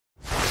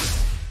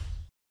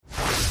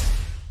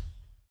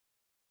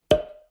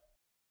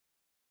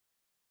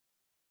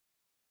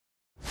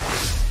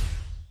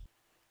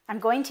I'm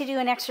going to do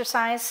an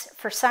exercise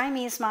for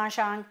Siamese Mah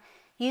Jongg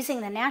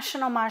using the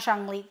National Mah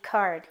Jongg League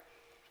card.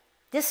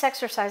 This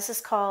exercise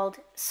is called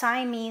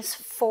Siamese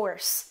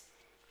Force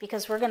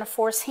because we're going to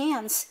force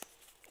hands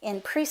in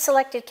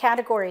pre-selected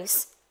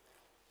categories.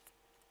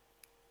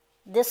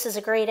 This is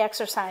a great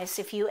exercise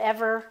if you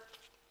ever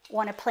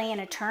want to play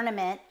in a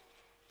tournament,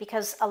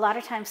 because a lot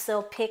of times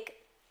they'll pick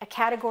a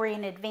category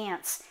in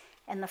advance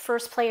and the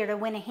first player to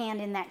win a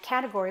hand in that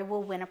category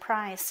will win a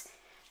prize.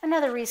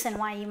 Another reason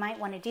why you might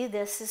want to do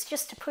this is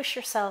just to push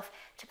yourself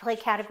to play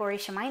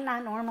categories you might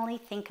not normally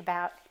think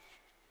about.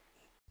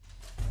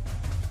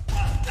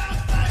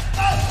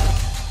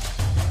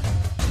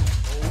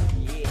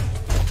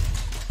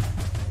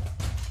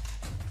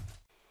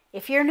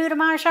 If you're new to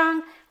Mah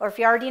Jongg, or if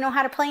you already know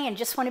how to play and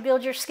just want to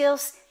build your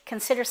skills,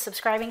 consider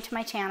subscribing to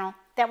my channel.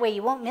 That way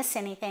you won't miss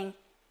anything.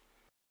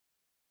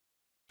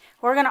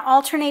 We're going to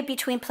alternate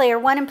between player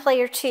 1 and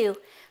player 2.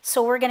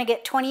 So we're going to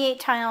get 28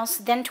 tiles,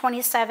 then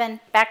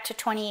 27, back to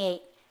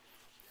 28,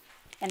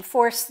 and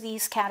force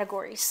these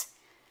categories.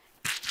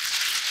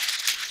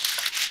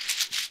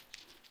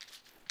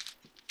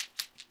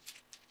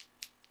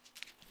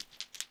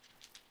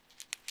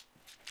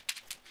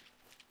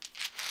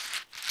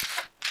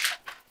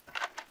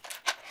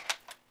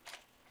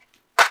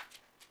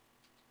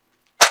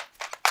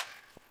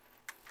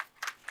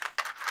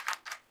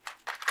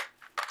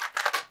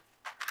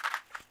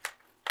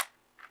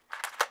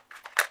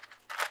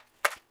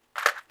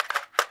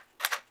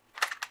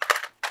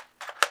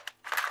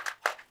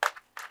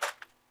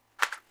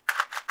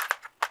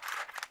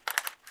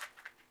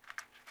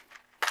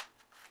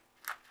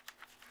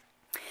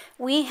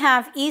 We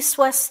have east,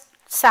 west,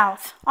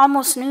 south,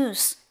 almost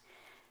news.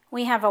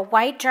 We have a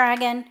white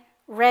dragon,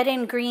 red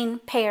and green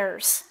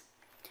pairs.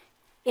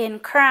 In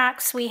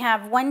cracks, we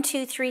have 1,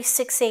 2, 3,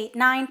 6, 8,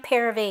 9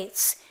 pair of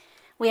 8s.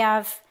 We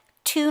have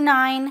 2,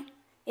 9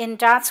 in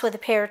dots with a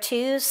pair of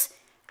 2s,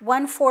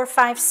 1, 4,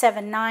 5,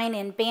 7, 9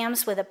 in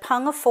bams with a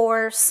pung of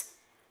 4s,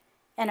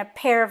 and a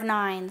pair of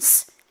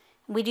 9s.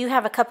 We do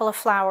have a couple of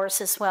flowers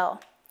as well.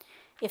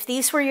 If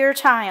these were your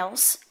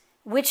tiles,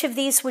 which of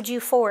these would you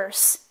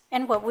force?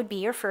 And what would be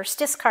your first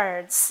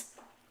discards?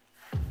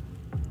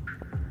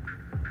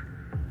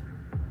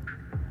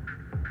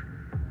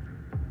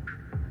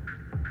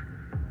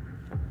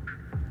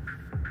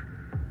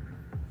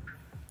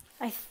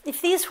 If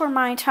these were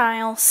my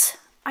tiles,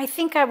 I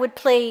think I would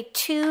play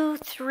 2,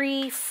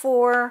 3,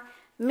 4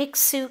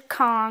 mixed suit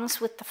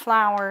Kongs with the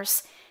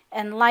flowers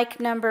and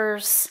like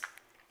numbers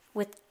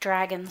with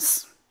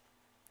dragons.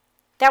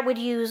 That would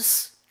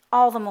use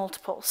all the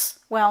multiples.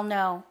 Well,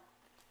 no,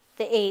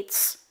 the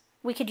 8s.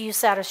 We could use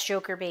that as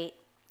joker bait.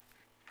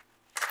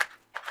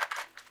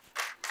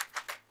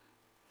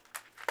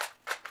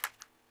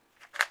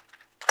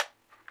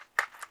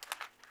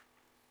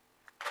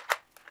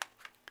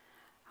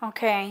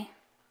 Okay.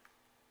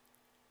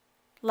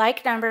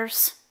 Like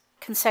numbers,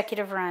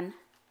 consecutive run.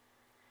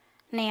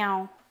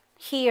 Now,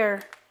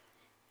 here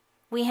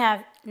we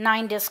have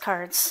 9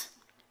 discards.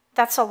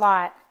 That's a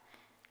lot.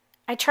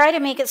 I try to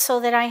make it so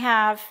that I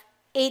have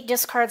 8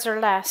 discards or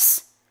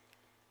less.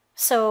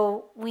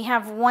 So we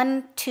have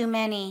 1 too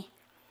many.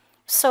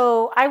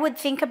 So I would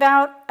think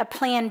about a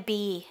plan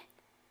B.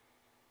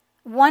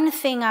 One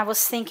thing I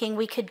was thinking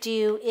we could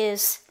do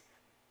is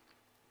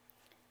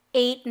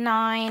 8,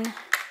 9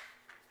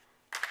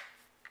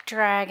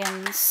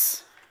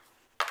 dragons.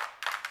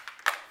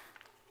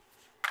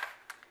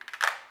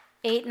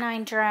 8,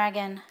 9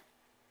 dragon.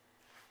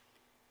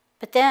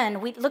 But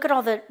then we look at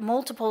all the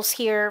multiples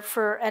here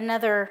for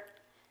another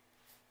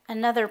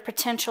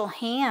potential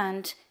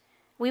hand.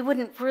 We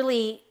wouldn't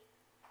really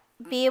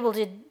be able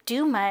to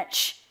do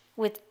much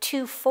with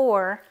 2,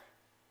 4,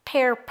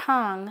 pair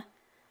pung.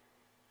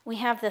 We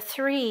have the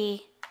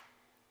 3.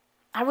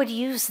 I would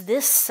use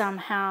this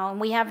somehow, and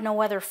we have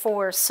no other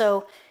 4s.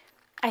 So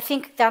I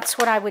think that's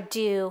what I would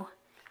do,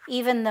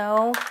 even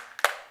though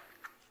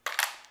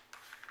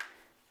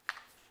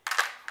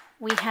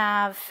we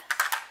have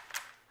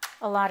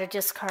a lot of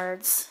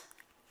discards.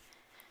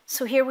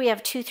 So here we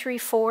have 2, 3,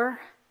 4,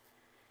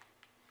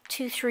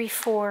 2, 3,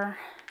 4.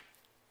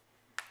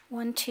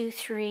 1, 2,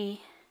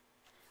 3.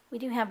 We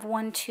do have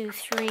 1, 2,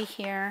 3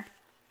 here.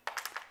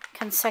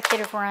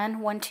 Consecutive run.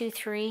 1, 2,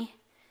 3.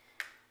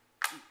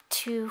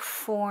 2,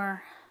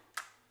 4.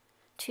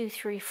 2,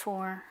 3,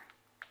 4.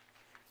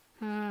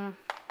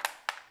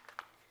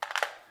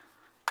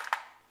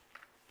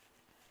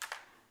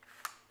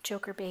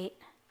 Joker bait.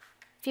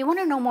 If you want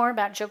to know more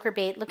about joker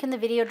bait, look in the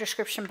video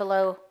description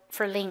below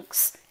for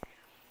links.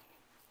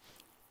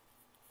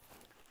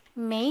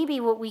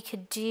 Maybe what we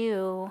could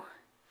do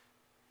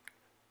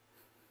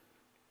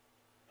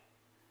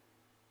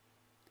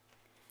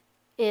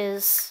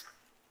is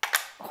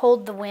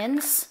hold the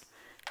wins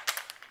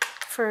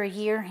for a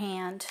year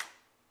hand.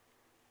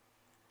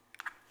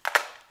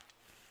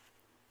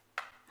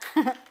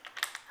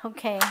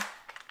 Okay.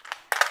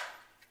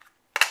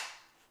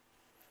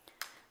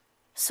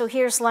 So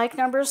here's like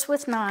numbers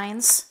with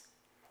 9s,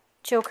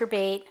 joker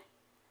bait,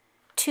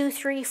 2,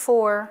 3,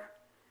 4,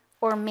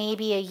 or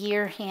maybe a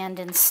year hand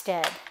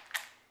instead,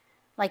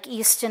 like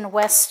east and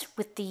west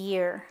with the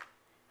year.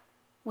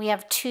 We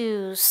have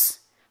 2s,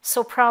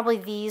 so probably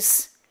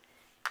these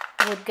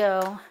would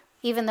go,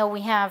 even though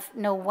we have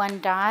no 1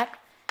 dot,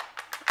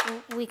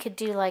 we could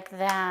do like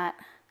that,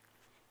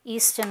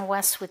 east and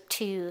west with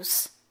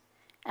 2s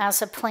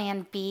as a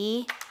plan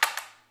B.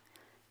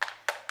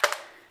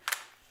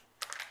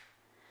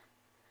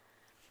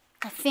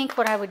 I think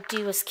what I would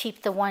do is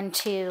keep the 1,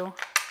 2,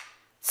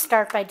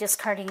 start by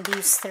discarding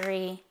these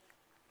 3,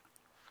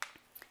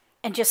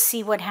 and just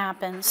see what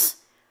happens.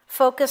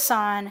 Focus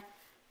on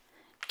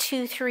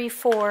 2, 3,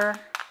 4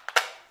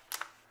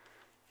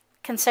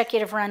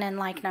 consecutive run-in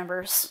like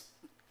numbers.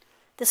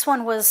 This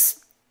one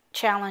was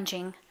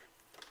challenging.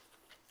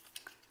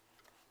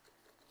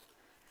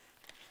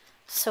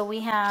 So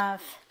we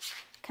have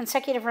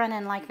consecutive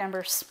run-in like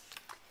numbers.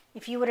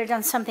 If you would have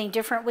done something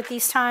different with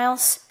these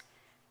tiles,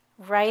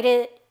 write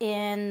it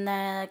in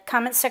the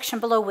comment section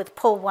below with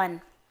pull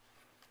 1.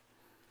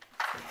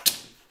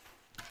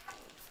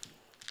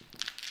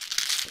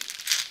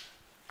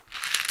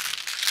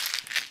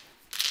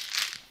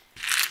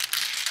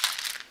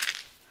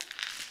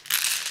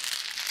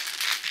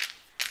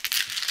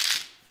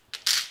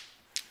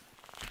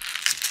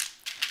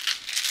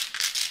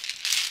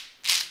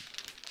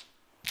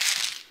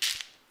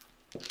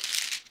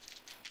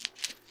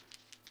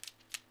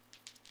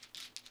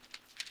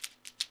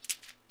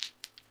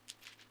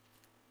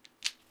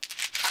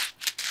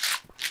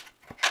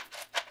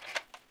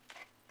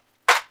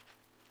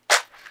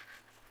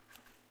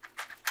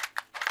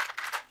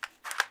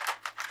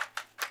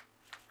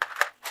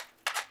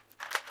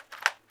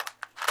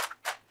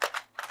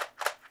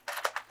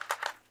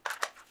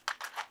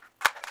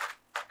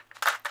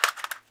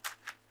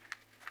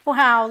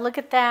 Wow, look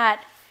at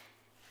that.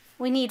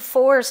 We need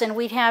 4s and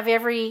we'd have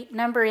every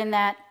number in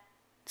that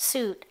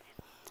suit.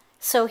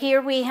 So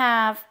here we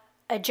have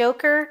a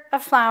joker, a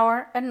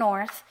flower, a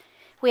north.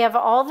 We have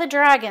all the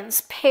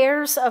dragons,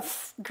 pairs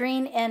of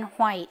green and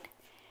white.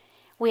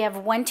 We have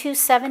 1, 2,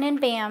 7 in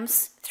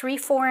bams, 3,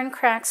 4 in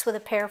cracks with a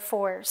pair of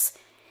 4s.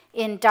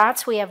 In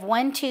dots we have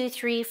 1, 2,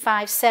 3,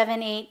 5,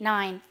 7, 8,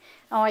 9.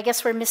 Oh, I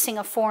guess we're missing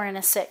a 4 and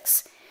a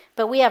 6.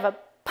 But we have a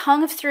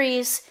hung of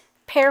 3s,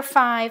 pair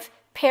 5,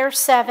 pair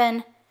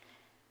 7.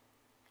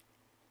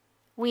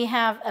 We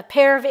have a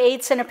pair of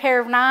 8s and a pair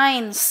of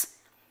 9s.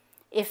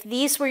 If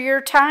these were your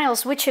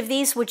tiles, which of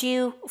these would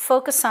you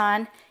focus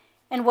on,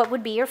 and what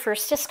would be your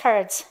first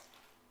discards?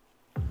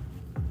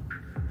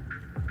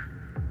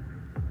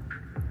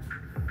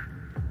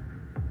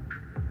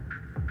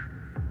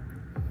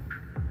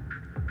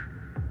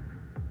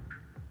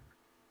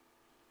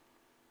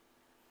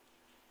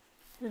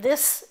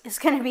 This is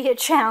going to be a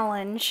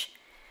challenge.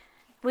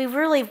 We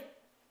really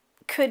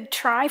could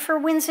try for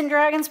winds and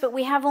dragons, but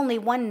we have only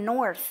 1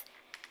 north.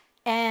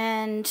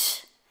 And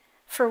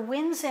for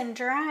winds and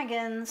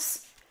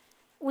dragons,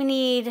 we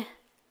need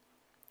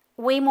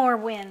way more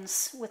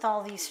winds with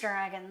all these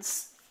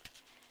dragons.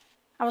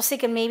 I was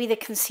thinking maybe the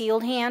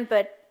concealed hand,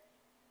 but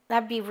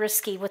that'd be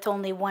risky with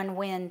only 1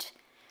 wind.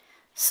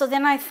 So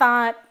then I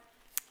thought,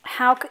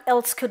 how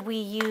else could we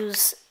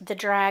use the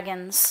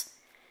dragons?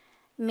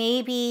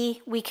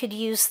 Maybe we could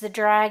use the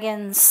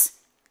dragons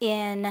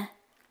in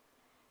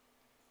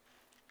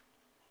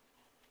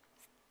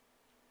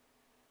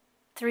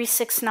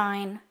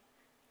 369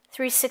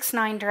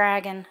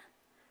 dragon.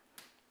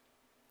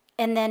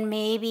 And then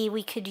maybe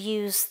we could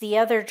use the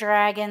other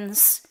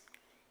dragons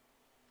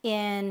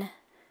in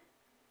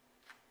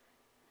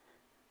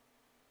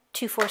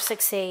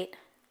 2468.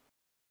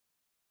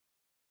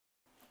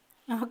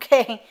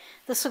 Okay,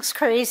 this looks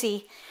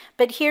crazy.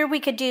 But here we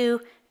could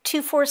do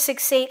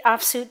 2468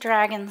 offsuit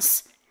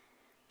dragons.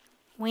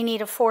 We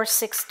need a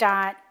 4-6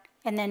 dot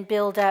and then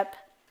build up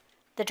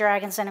the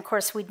dragons, and of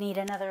course we'd need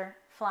another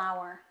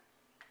flower.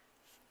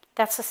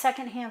 That's the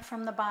second hand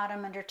from the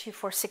bottom under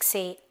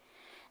 2468.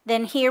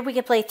 Then here we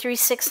could play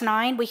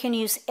 369. We can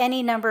use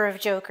any number of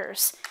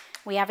jokers.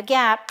 We have a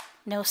gap,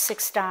 no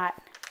 6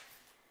 dot.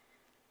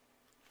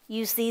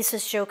 Use these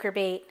as joker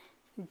bait.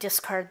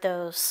 Discard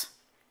those.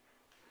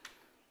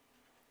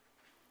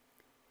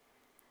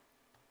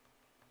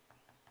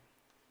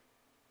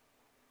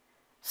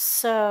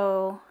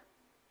 So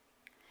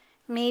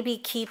maybe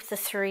keep the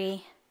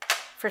 3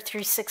 for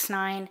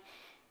 369.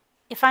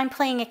 If I'm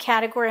playing a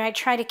category, I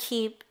try to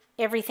keep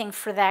everything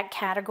for that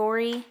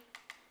category.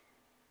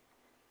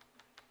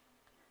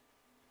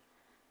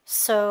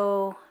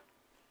 So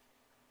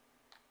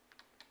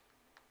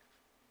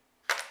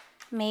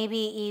maybe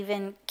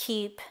even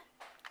keep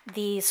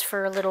these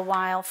for a little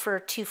while for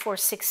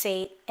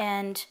 2468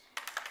 and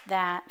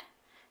that.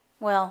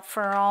 Well,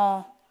 for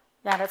all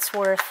that it's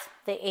worth,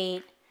 the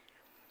 8.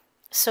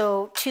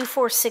 So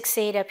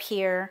 2468 up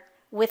here,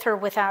 with or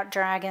without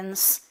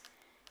dragons,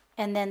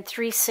 and then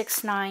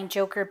 369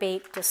 joker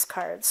bait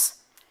discards.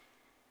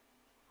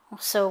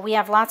 So we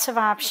have lots of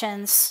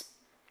options.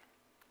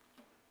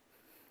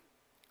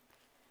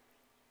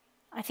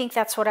 I think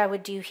that's what I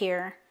would do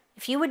here.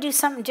 If you would do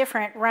something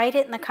different, write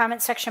it in the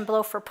comment section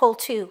below for pull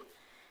 2.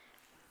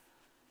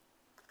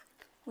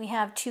 We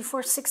have 2,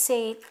 4, 6,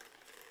 8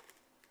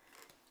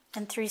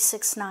 and 3,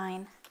 6,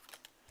 9.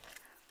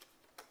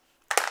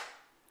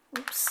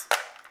 Oops.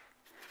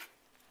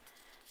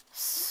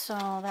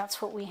 So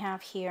that's what we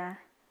have here.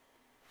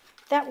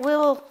 That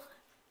will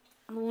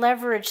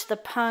leverage the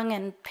pung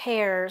and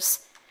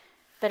pairs,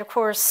 but of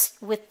course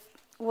with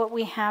what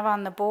we have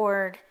on the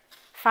board,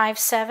 5,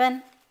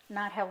 7,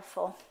 not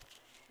helpful.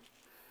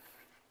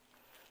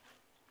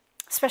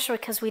 Especially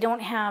because we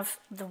don't have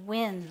the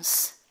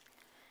winds.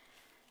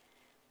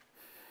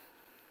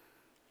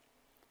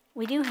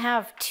 We do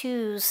have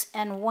 2s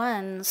and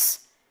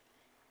 1s,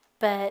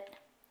 but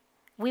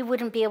we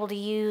wouldn't be able to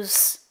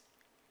use,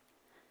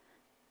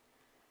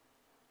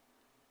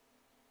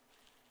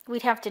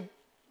 we'd have to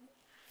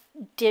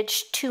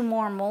ditch 2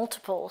 more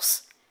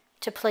multiples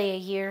to play a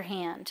year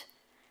hand.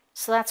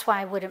 So that's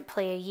why I wouldn't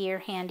play a year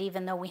hand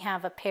even though we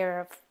have a pair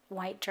of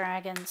white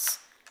dragons.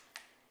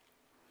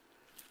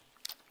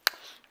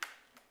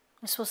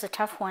 This was a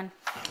tough one.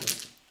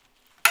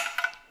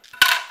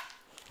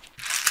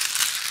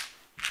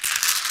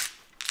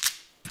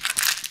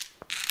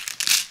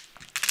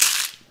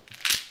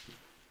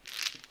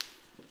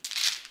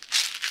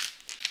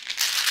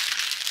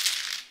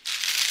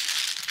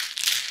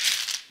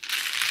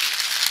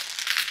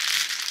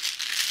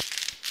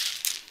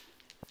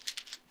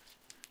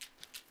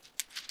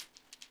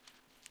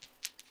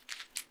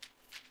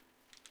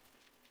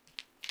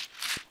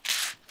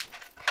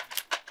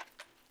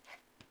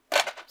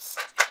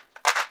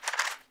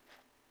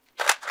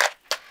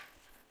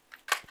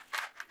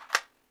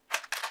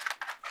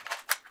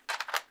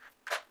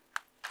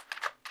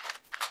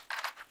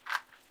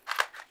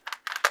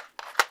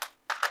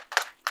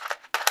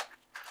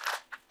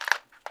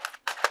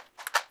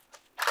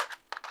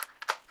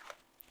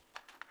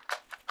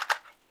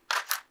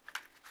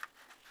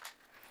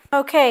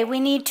 Okay, we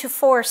need to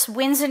force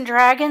winds and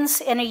dragons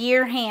in a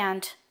year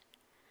hand.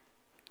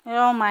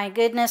 Oh my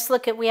goodness,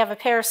 look at, we have a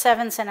pair of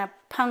 7s and a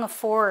pung of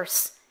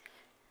 4s.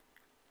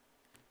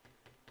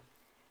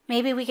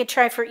 Maybe we could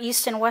try for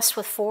east and west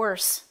with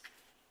 4s.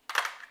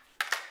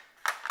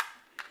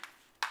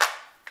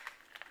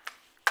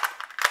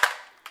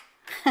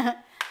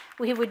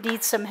 We would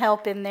need some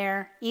help in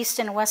there. East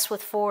and west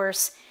with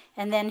 4s.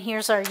 And then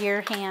here's our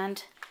year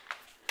hand.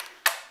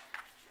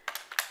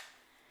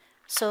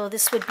 So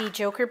this would be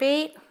joker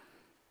bait.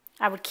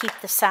 I would keep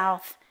the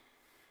south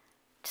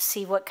to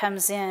see what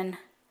comes in.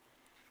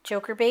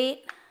 Joker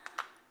bait.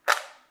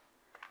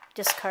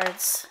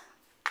 Discards.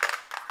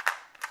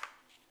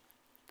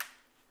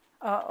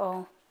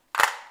 Uh-oh.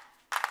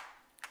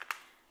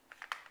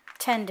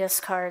 10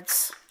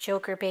 discards.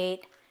 Joker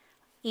bait.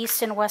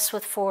 East and west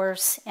with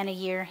 4s and a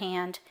year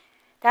hand.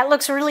 That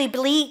looks really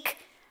bleak,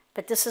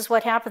 but this is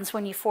what happens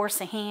when you force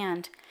a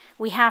hand.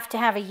 We have to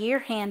have a year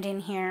hand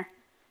in here.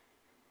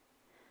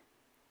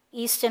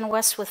 East and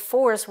west with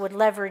 4s would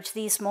leverage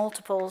these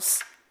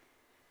multiples.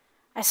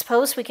 I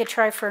suppose we could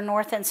try for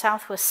north and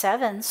south with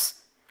 7s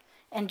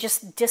and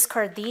just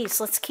discard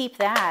these. Let's keep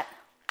that.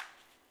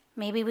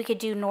 Maybe we could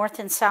do north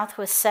and south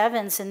with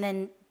 7s and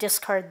then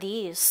discard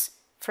these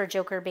for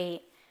joker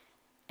bait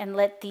and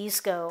let these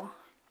go.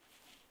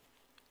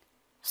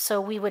 So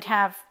we would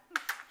have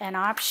an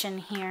option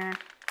here.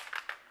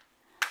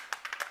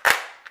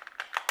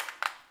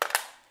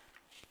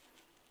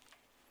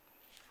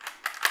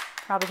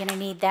 Probably going to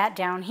need that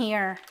down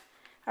here,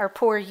 our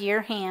poor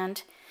year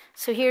hand.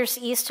 So here's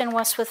east and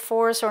west with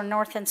 4s or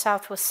north and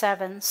south with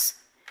 7s.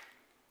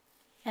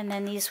 And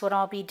then these would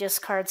all be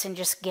discards and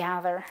just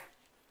gather.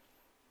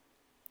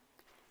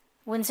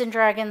 Winds and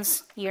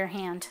dragons, year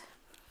hand.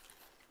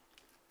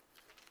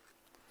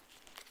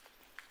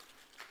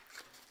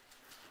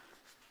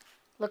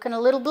 Looking a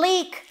little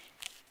bleak.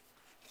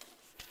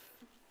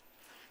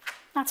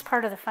 That's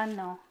part of the fun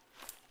though.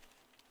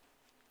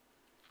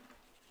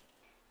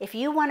 If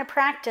you want to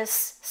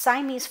practice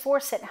Siamese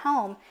Force at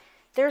home,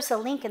 there's a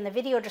link in the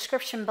video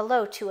description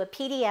below to a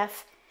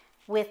PDF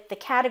with the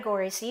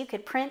categories you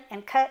could print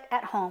and cut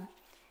at home.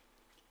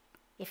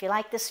 If you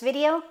like this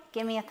video,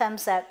 give me a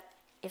thumbs up.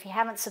 If you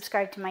haven't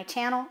subscribed to my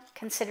channel,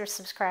 consider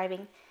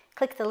subscribing.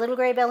 Click the little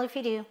gray bell if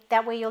you do.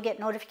 That way you'll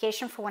get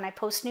notification for when I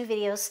post new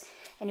videos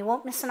and you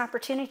won't miss an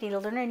opportunity to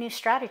learn a new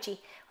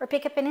strategy or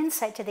pick up an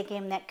insight to the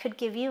game that could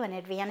give you an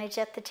advantage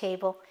at the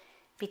table.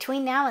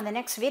 Between now and the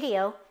next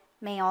video,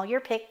 may all your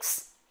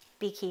picks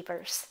be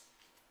keepers.